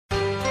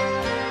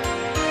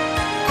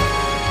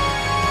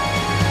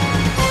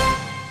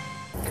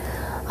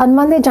On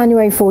Monday,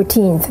 January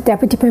 14th,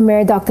 Deputy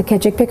Premier Dr.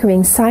 Kedrick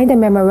Pickering signed a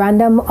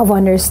Memorandum of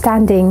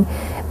Understanding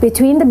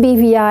between the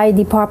BVI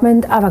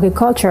Department of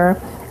Agriculture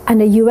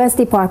and the U.S.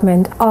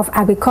 Department of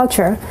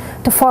Agriculture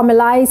to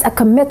formalize a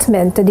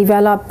commitment to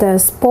develop the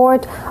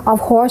sport of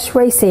horse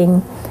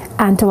racing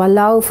and to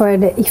allow for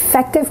the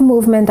effective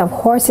movement of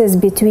horses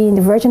between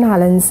the Virgin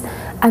Islands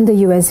and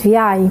the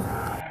USVI.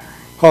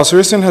 Horse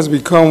racing has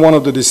become one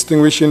of the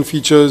distinguishing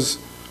features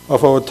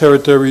of our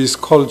territory's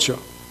culture,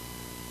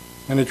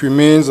 and it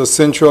remains a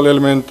central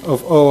element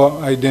of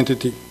our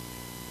identity.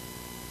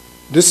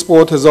 This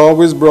sport has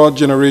always brought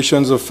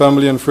generations of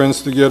family and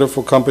friends together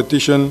for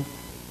competition,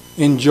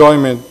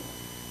 enjoyment,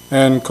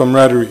 and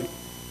camaraderie.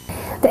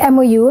 The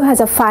MOU has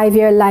a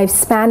 5-year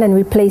lifespan and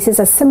replaces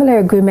a similar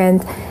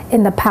agreement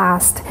in the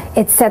past.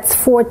 It sets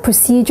forth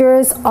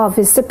procedures of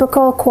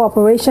reciprocal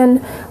cooperation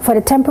for the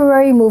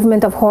temporary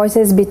movement of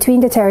horses between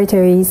the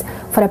territories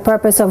for the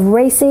purpose of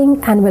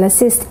racing and will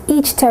assist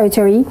each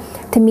territory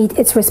to meet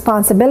its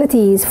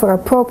responsibilities for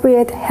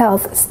appropriate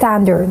health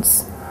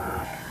standards.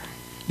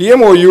 The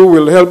MOU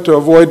will help to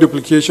avoid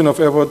duplication of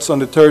efforts on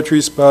the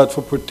territory's part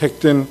for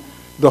protecting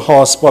the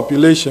horse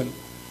population,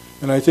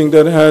 and I think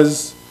that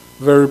has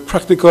very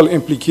practical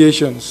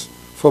implications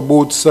for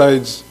both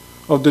sides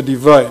of the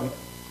divide.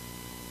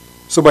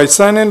 So by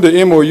signing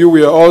the MOU,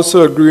 we are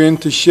also agreeing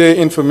to share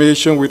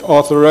information with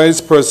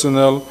authorized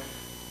personnel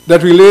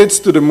that relates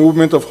to the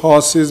movement of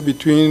horses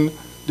between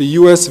the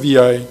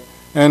USVI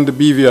and the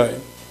BVI,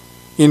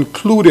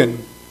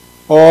 including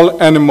all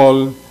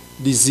animal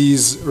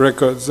disease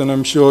records. And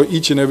I'm sure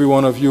each and every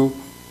one of you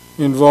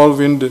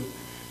involved in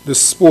the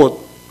sport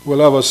will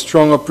have a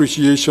strong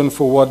appreciation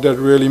for what that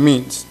really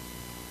means.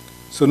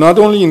 So not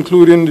only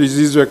including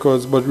disease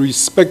records, but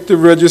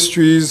respective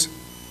registries,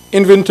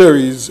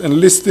 inventories, and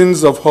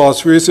listings of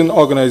horse racing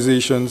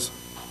organizations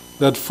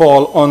that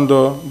fall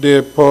under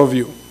their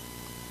purview.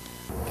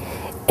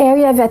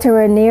 Area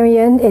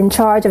veterinarian in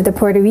charge of the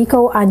Puerto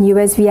Rico and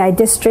USVI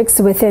districts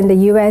within the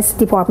U.S.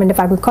 Department of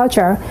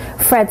Agriculture,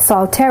 Fred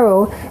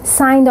Saltero,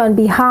 signed on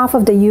behalf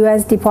of the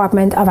U.S.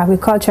 Department of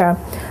Agriculture.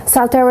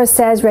 Saltero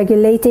says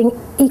regulating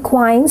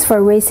equines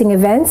for racing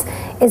events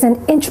is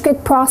an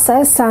intricate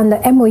process, and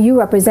the MOU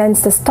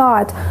represents the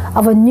start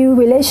of a new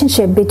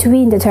relationship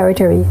between the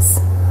territories.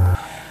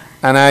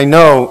 And I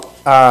know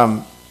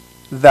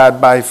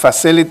that by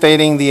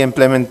facilitating the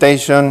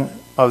implementation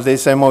of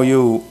this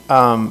MOU,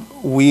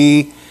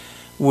 we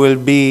will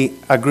be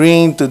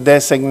agreeing to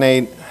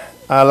designate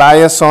a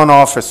liaison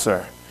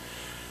officer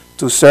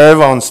to serve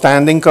on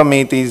standing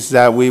committees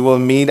that we will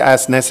meet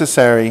as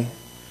necessary,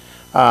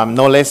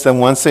 no less than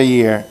once a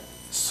year.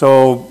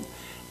 So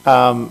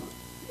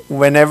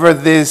whenever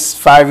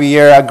this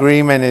 5-year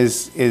agreement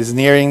is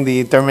nearing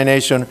the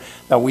termination,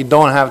 that we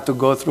don't have to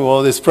go through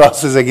all this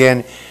process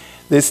again,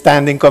 this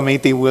standing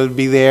committee will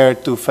be there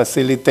to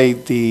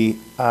facilitate the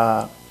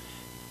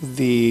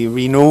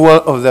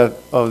renewal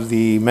of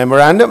the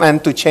memorandum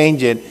and to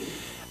change it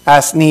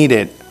as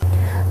needed.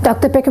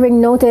 Dr.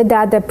 Pickering noted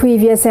that the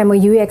previous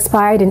MOU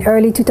expired in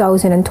early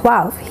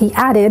 2012. He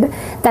added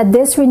that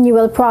this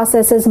renewal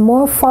process is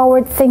more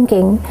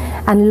forward-thinking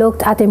and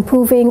looked at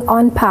improving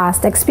on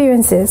past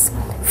experiences.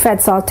 Fred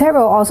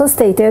Saltero also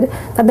stated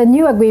that the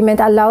new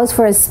agreement allows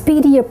for a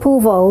speedy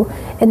approval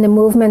in the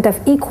movement of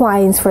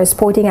equines for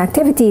sporting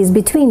activities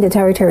between the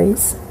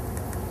territories.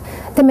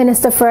 The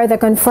minister further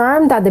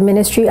confirmed that the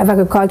Ministry of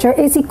Agriculture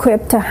is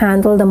equipped to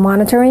handle the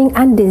monitoring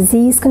and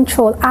disease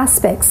control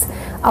aspects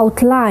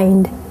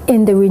outlined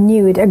in the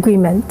renewed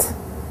agreement.